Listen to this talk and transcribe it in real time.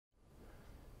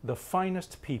The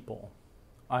finest people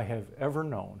I have ever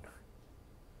known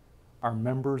are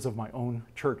members of my own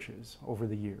churches over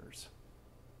the years.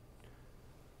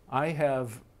 I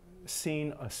have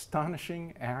seen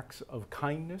astonishing acts of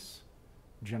kindness,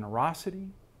 generosity,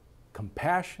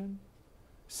 compassion,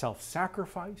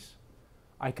 self-sacrifice.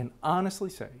 I can honestly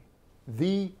say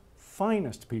the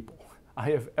finest people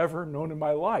I have ever known in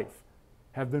my life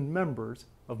have been members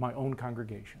of my own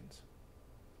congregations.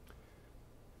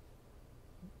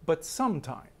 But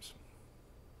sometimes,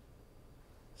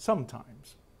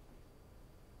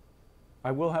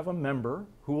 I will have a member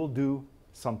who will do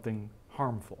something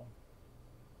harmful.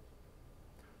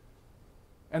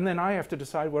 And then I have to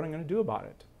decide what I'm going to do about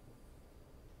it.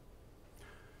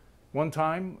 One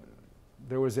time,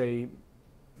 there was a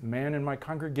man in my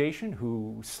congregation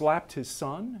who slapped his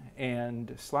son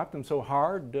and slapped him so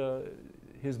hard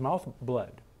his mouth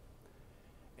bled.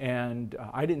 And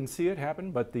I didn't see it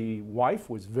happen, but the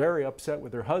wife was very upset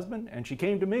with her husband, and she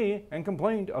came to me and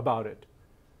complained about it.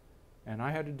 And I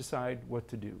had to decide what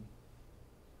to do.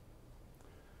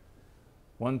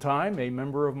 One time, a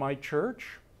member of my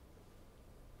church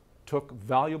took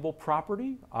valuable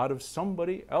property out of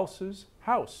somebody else's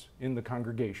house in the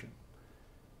congregation,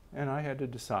 and I had to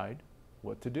decide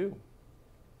what to do.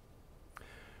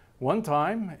 One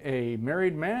time, a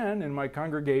married man in my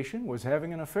congregation was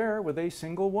having an affair with a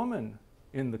single woman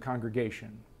in the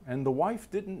congregation, and the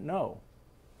wife didn't know.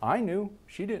 I knew,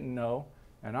 she didn't know,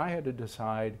 and I had to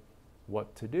decide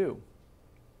what to do.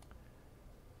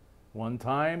 One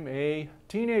time, a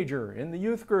teenager in the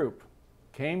youth group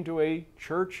came to a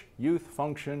church youth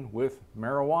function with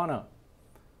marijuana,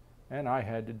 and I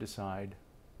had to decide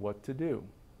what to do.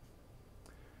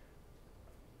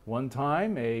 One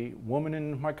time, a woman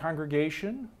in my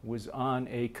congregation was on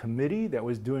a committee that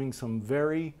was doing some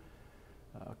very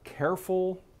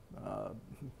careful,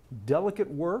 delicate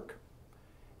work,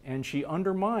 and she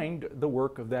undermined the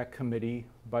work of that committee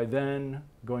by then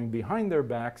going behind their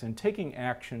backs and taking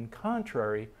action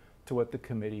contrary to what the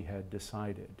committee had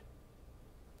decided.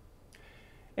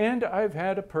 And I've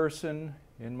had a person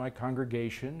in my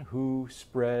congregation who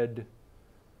spread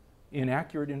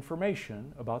inaccurate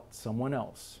information about someone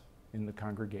else in the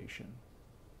congregation,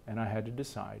 and I had to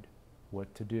decide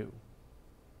what to do.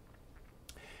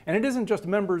 And it isn't just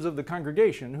members of the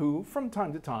congregation who, from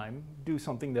time to time, do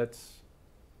something that's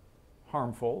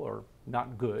harmful or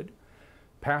not good.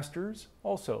 Pastors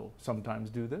also sometimes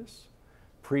do this.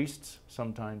 Priests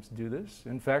sometimes do this.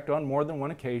 In fact, on more than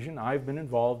one occasion, I've been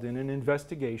involved in an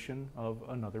investigation of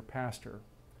another pastor.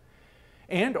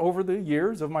 And over the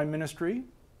years of my ministry,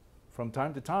 from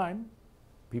time to time,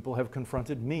 people have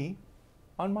confronted me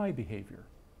on my behavior.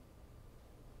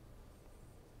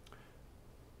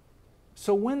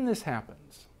 So when this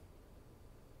happens,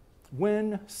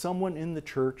 when someone in the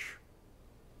church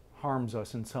harms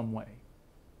us in some way,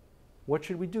 what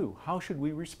should we do? How should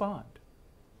we respond?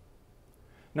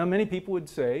 Now, many people would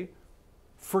say,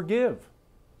 forgive.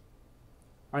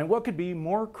 I mean, what could be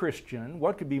more Christian,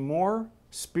 what could be more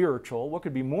spiritual, what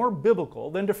could be more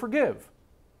biblical than to forgive?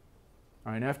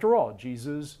 I mean, after all,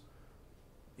 Jesus,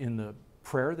 in the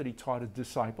prayer that he taught his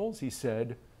disciples, he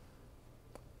said,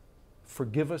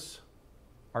 forgive us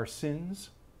our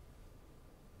sins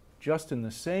just in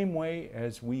the same way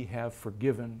as we have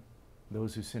forgiven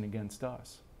those who sin against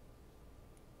us.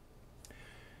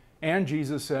 And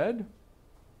Jesus said,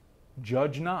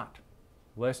 judge not,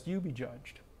 lest you be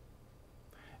judged.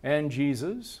 And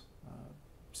Jesus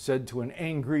said to an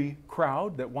angry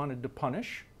crowd that wanted to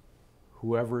punish,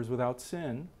 whoever is without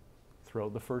sin, throw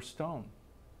the first stone.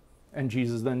 And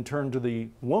Jesus then turned to the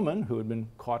woman who had been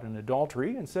caught in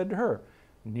adultery and said to her,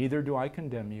 neither do I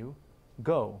condemn you,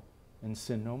 go and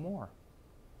sin no more.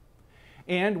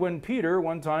 And when Peter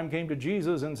one time came to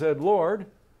Jesus and said, Lord,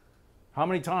 how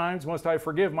many times must I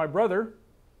forgive my brother?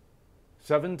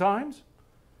 7 times?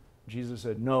 Jesus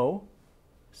said, no,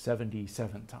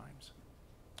 77 times.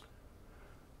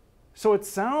 So it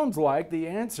sounds like the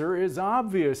answer is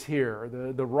obvious here.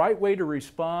 The right way to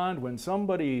respond when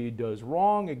somebody does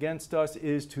wrong against us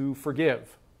is to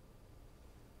forgive.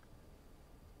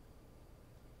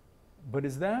 But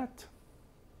is that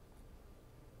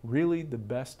really the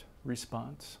best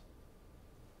response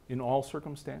in all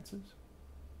circumstances?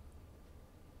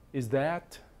 Is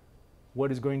that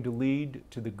what is going to lead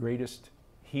to the greatest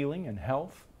healing and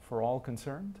health for all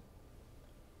concerned?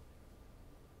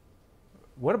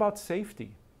 What about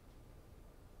safety?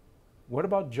 What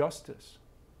about justice?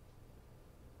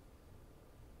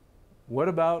 What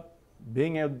about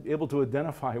being able to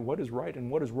identify what is right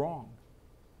and what is wrong?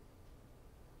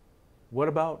 What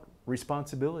about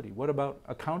responsibility? What about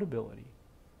accountability?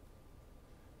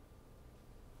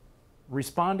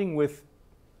 responding with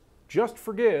just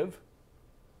forgive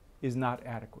is not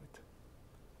adequate.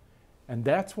 And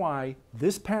that's why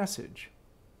this passage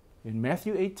in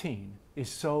Matthew 18 is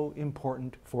so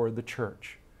important for the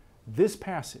church. This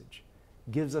passage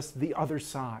gives us the other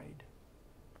side.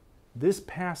 This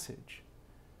passage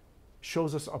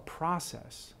shows us a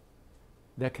process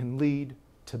that can lead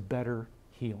to better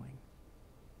healing.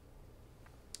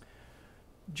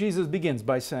 Jesus begins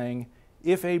by saying,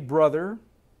 if a brother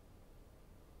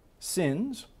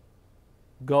sins,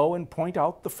 go and point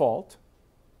out the fault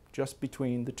just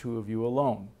between the two of you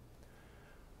alone.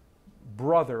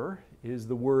 Brother is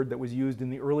the word that was used in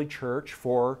the early church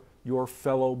for your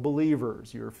fellow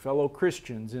believers, your fellow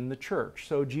Christians in the church.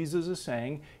 So Jesus is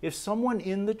saying, if someone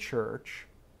in the church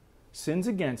sins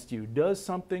against you, does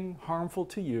something harmful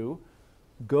to you,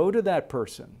 go to that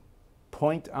person,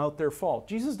 point out their fault.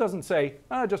 Jesus doesn't say,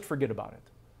 just forget about it.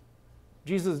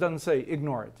 Jesus doesn't say,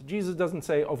 ignore it. Jesus doesn't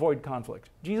say, avoid conflict.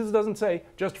 Jesus doesn't say,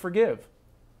 just forgive.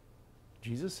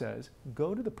 Jesus says,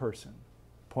 go to the person,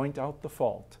 point out the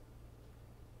fault,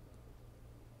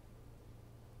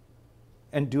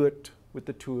 and do it with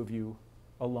the two of you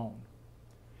alone.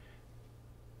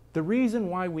 The reason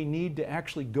why we need to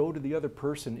actually go to the other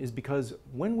person is because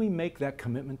when we make that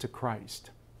commitment to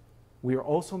Christ, we are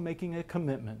also making a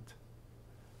commitment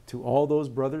to all those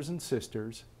brothers and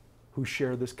sisters who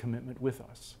share this commitment with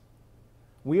us.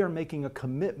 We are making a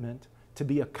commitment to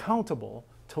be accountable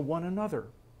to one another.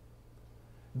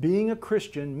 Being a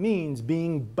Christian means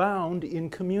being bound in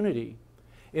community.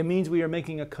 It means we are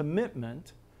making a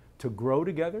commitment to grow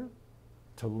together,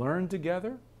 to learn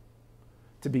together,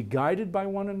 to be guided by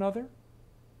one another,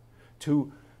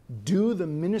 to do the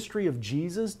ministry of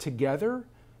Jesus together,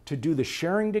 to do the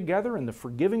sharing together and the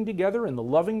forgiving together and the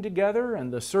loving together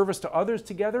and the service to others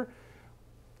together.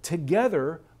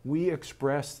 Together, we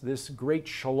express this great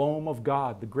shalom of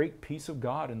God, the great peace of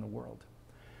God in the world.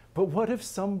 But what if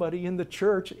somebody in the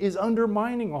church is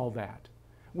undermining all that?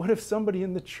 What if somebody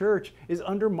in the church is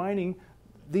undermining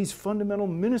these fundamental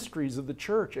ministries of the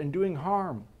church and doing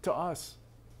harm to us?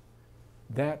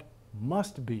 That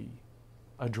must be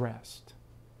addressed.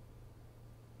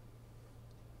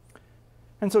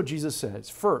 And so Jesus says,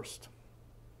 first,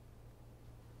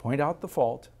 point out the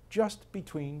fault just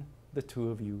between the two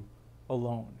of you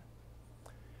alone.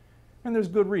 And there's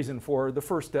good reason for the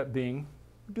first step being,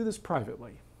 do this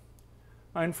privately.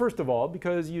 And first of all,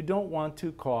 because you don't want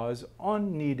to cause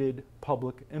unneeded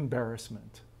public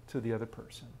embarrassment to the other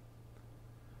person.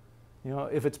 You know,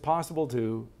 if it's possible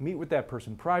to meet with that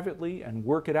person privately and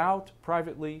work it out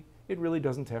privately, it really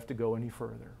doesn't have to go any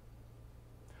further.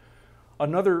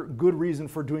 Another good reason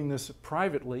for doing this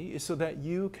privately is so that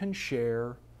you can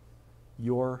share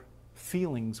your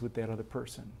feelings with that other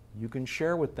person. You can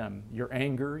share with them your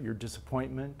anger, your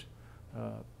disappointment,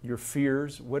 your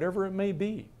fears, whatever it may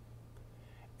be.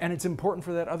 And it's important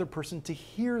for that other person to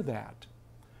hear that.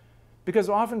 Because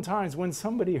oftentimes when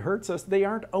somebody hurts us, they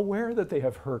aren't aware that they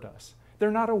have hurt us. They're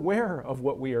not aware of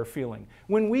what we are feeling.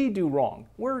 When we do wrong,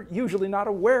 we're usually not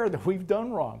aware that we've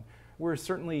done wrong. We're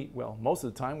certainly, well, most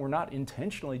of the time, we're not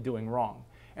intentionally doing wrong.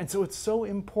 And so it's so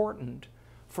important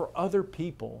for other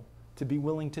people to be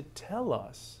willing to tell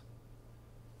us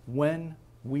when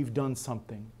we've done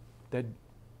something that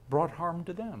brought harm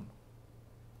to them.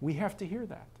 We have to hear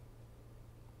that.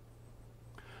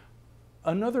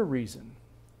 Another reason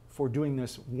for doing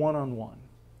this one-on-one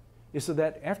is so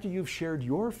that after you've shared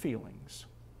your feelings,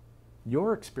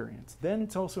 your experience, then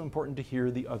it's also important to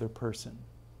hear the other person,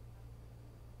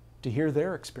 to hear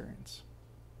their experience,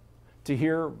 to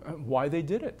hear why they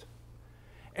did it.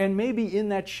 And maybe in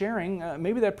that sharing,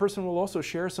 maybe that person will also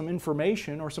share some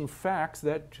information or some facts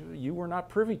that you were not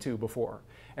privy to before.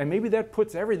 And maybe that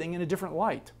puts everything in a different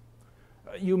light.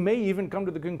 You may even come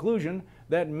to the conclusion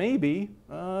that maybe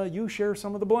you share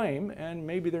some of the blame and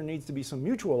maybe there needs to be some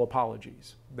mutual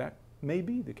apologies. That may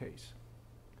be the case.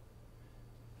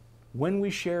 When we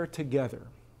share together,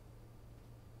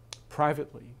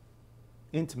 privately,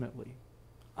 intimately,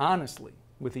 honestly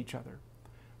with each other,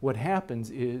 what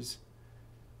happens is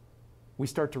we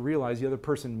start to realize the other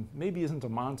person maybe isn't a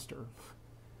monster.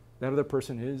 That other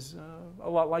person is a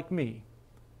lot like me.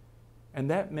 And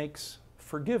that makes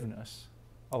forgiveness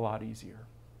a lot easier.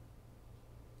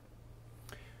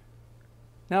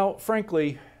 Now,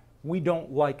 frankly, we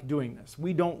don't like doing this.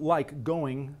 We don't like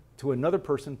going to another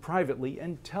person privately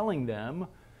and telling them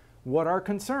what our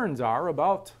concerns are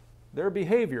about their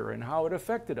behavior and how it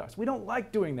affected us. We don't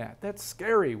like doing that. That's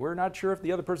scary. We're not sure if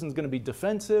the other person's going to be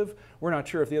defensive. We're not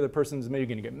sure if the other person's maybe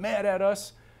going to get mad at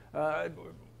us.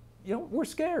 We're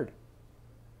scared.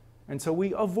 And so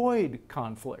we avoid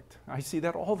conflict. I see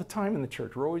that all the time in the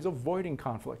church. We're always avoiding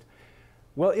conflict.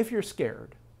 Well, if you're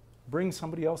scared, bring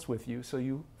somebody else with you so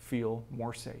you feel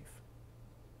more safe.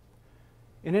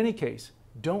 In any case,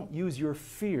 don't use your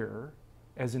fear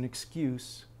as an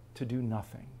excuse to do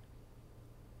nothing,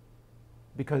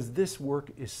 because this work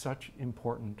is such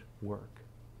important work.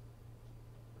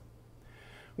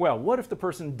 Well, what if the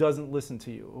person doesn't listen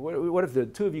to you? What if the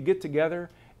two of you get together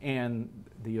and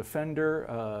the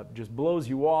offender just blows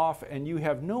you off and you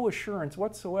have no assurance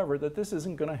whatsoever that this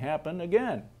isn't going to happen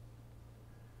again?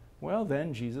 Well,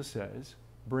 then Jesus says,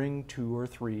 bring 2 or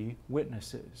 3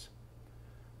 witnesses.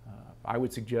 I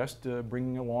would suggest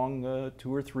bringing along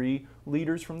 2 or 3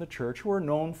 leaders from the church who are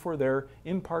known for their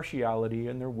impartiality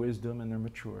and their wisdom and their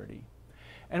maturity.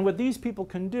 And what these people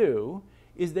can do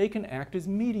is they can act as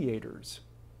mediators.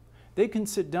 They can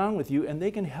sit down with you and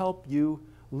they can help you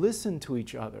listen to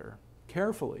each other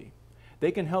carefully.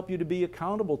 They can help you to be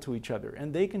accountable to each other,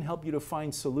 and they can help you to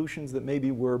find solutions that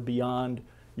maybe were beyond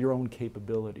your own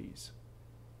capabilities.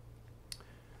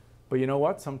 But you know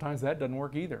what? Sometimes that doesn't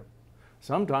work either.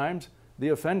 Sometimes the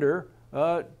offender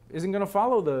isn't going to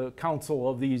follow the counsel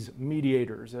of these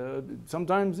mediators.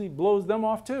 Sometimes he blows them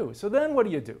off too. So then what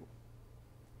do?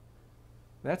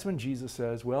 That's when Jesus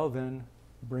says, well, then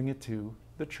bring it to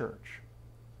the church.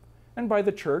 And by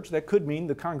the church, that could mean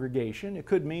the congregation. It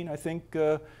could mean, I think,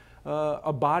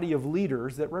 a body of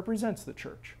leaders that represents the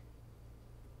church.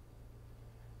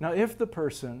 Now, if the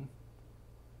person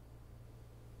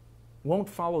won't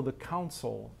follow the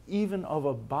counsel even of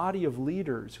a body of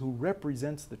leaders who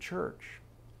represents the church,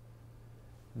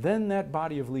 then that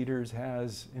body of leaders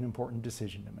has an important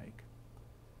decision to make.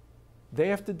 They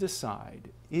have to decide,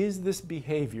 is this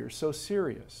behavior so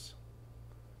serious,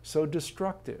 so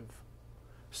destructive,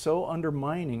 so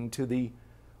undermining to the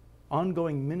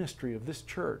ongoing ministry of this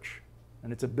church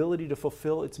and its ability to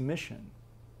fulfill its mission,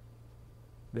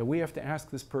 that we have to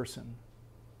ask this person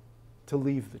to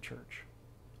leave the church,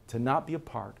 to not be a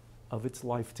part of its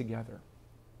life together.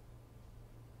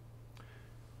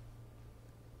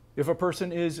 If a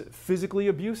person is physically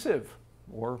abusive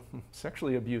or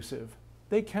sexually abusive,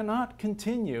 they cannot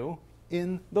continue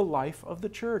in the life of the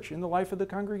church, in the life of the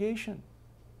congregation.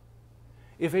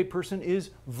 If a person is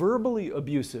verbally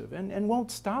abusive and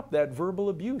won't stop that verbal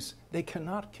abuse, they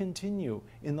cannot continue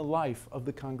in the life of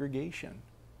the congregation.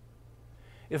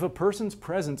 If a person's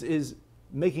presence is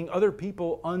making other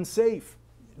people unsafe,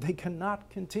 they cannot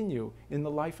continue in the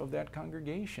life of that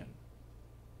congregation.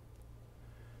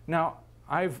 Now,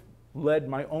 I've led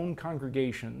my own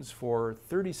congregations for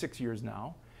 36 years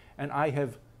now, and I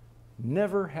have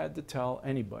never had to tell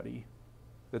anybody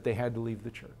that they had to leave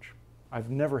the church. I've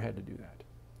never had to do that.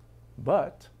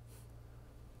 But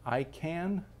I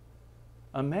can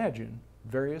imagine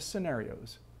various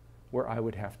scenarios where I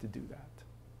would have to do that.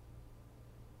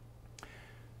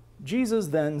 Jesus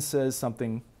then says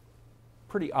something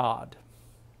pretty odd.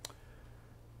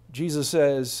 Jesus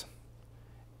says,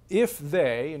 if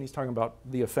they, and he's talking about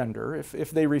the offender,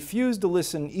 if they refuse to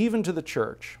listen even to the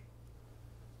church,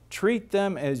 treat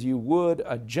them as you would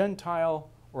a Gentile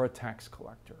or a tax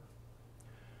collector.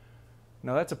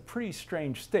 Now that's a pretty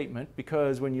strange statement,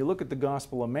 because when you look at the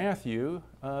Gospel of Matthew,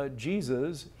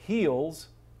 Jesus heals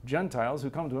Gentiles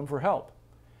who come to him for help.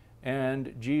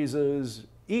 And Jesus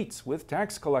eats with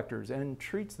tax collectors and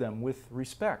treats them with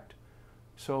respect.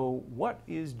 So what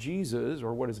is Jesus,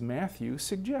 or what is Matthew,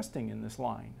 suggesting in this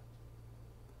line?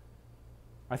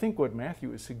 I think what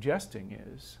Matthew is suggesting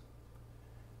is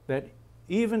that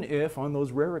even if on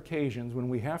those rare occasions when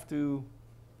we have to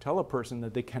tell a person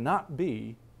that they cannot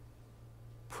be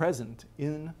present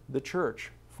in the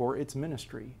church for its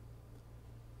ministry,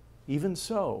 even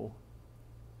so,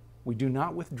 we do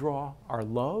not withdraw our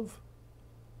love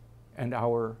and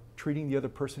our treating the other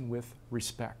person with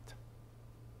respect.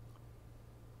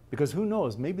 Because who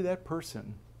knows, maybe that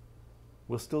person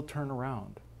will still turn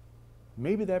around.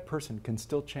 Maybe that person can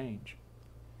still change.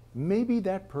 Maybe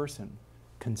that person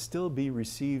can still be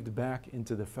received back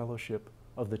into the fellowship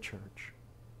of the church.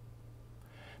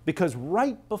 Because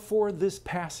right before this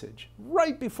passage,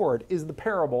 right before it, is the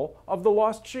parable of the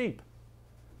lost sheep.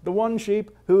 The one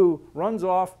sheep who runs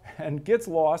off and gets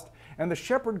lost, and the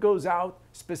shepherd goes out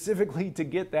specifically to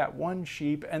get that one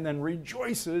sheep and then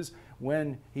rejoices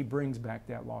when he brings back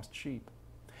that lost sheep.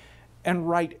 And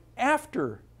right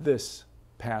after this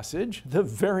passage, the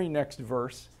very next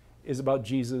verse is about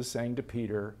Jesus saying to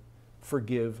Peter,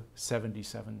 forgive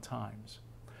 77 times.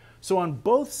 So on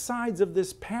both sides of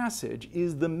this passage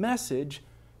is the message,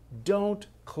 don't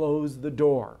close the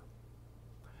door.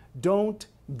 Don't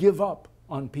give up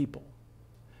on people.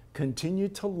 Continue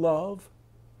to love.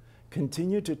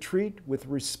 continue to treat with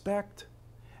respect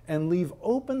and leave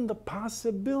open the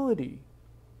possibility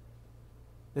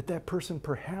that that person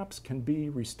perhaps can be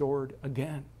restored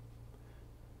again.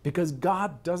 Because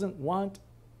God doesn't want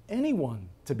anyone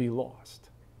to be lost.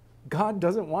 God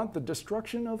doesn't want the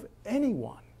destruction of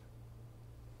anyone.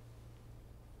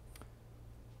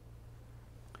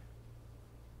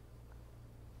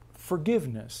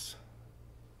 Forgiveness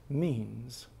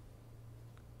means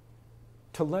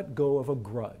to let go of a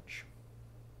grudge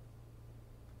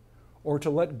or to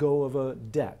let go of a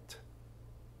debt.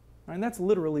 And that's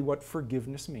literally what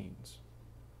forgiveness means.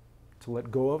 To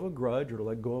let go of a grudge or to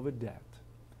let go of a debt.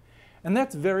 And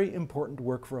that's very important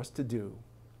work for us to do.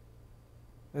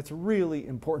 That's really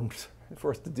important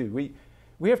for us to do.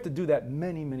 We have to do that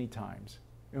many, many times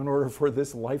in order for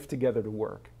this life together to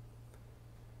work.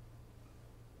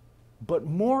 But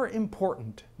more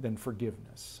important than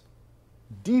forgiveness,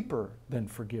 deeper than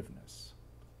forgiveness,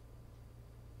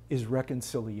 is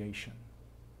reconciliation.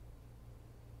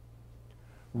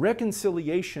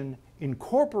 Reconciliation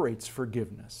incorporates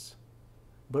forgiveness,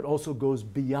 but also goes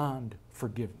beyond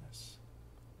forgiveness.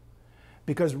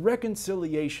 Because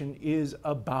reconciliation is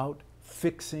about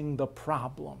fixing the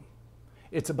problem.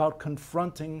 It's about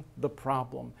confronting the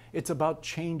problem. It's about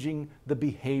changing the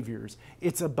behaviors.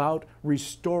 It's about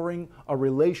restoring a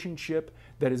relationship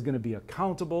that is going to be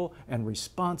accountable and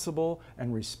responsible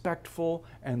and respectful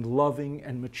and loving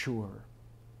and mature.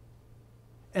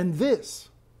 And this,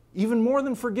 even more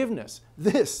than forgiveness,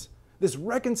 this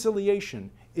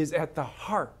reconciliation is at the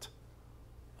heart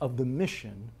of the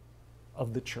mission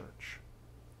of the church.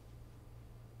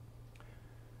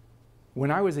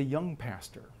 When I was a young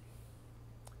pastor,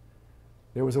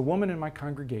 there was a woman in my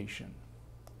congregation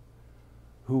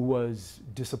who was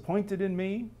disappointed in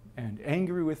me and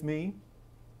angry with me,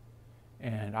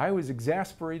 and I was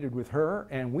exasperated with her,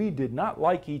 and we did not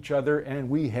like each other, and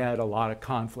we had a lot of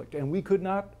conflict, and we could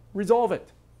not resolve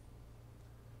it.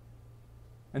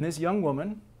 And this young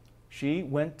woman, she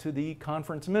went to the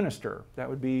conference minister, that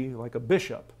would be like a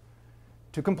bishop,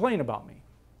 to complain about me.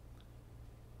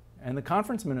 And the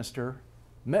conference minister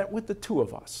met with the two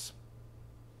of us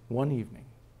one evening.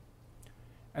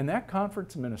 And that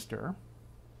conference minister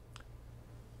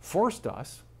forced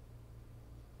us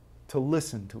to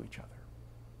listen to each other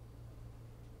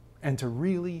and to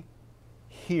really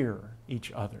hear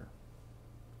each other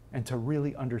and to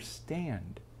really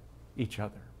understand each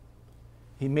other.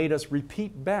 He made us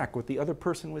repeat back what the other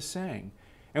person was saying.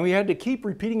 And we had to keep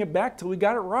repeating it back till we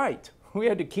got it right. We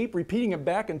had to keep repeating it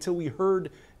back until we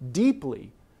heard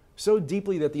deeply, so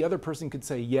deeply that the other person could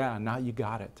say, yeah, now you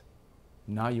got it.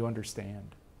 Now you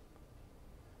understand.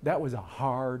 That was a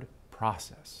hard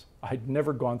process. I'd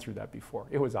never gone through that before.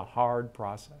 It was a hard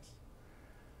process.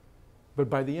 But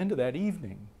by the end of that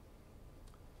evening,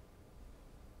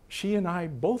 she and I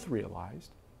both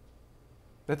realized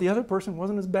that the other person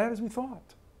wasn't as bad as we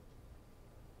thought.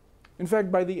 In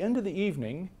fact, by the end of the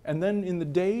evening, and then in the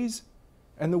days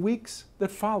and the weeks that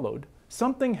followed,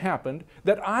 something happened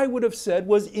that I would have said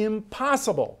was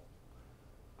impossible.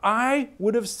 I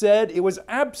would have said it was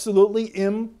absolutely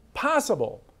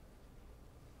impossible.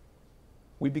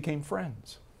 We became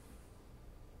friends.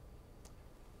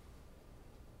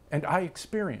 And I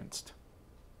experienced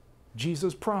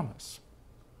Jesus' promise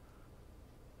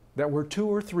that where two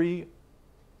or three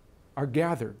are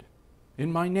gathered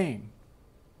in my name,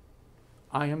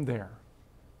 I am there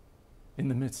in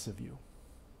the midst of you.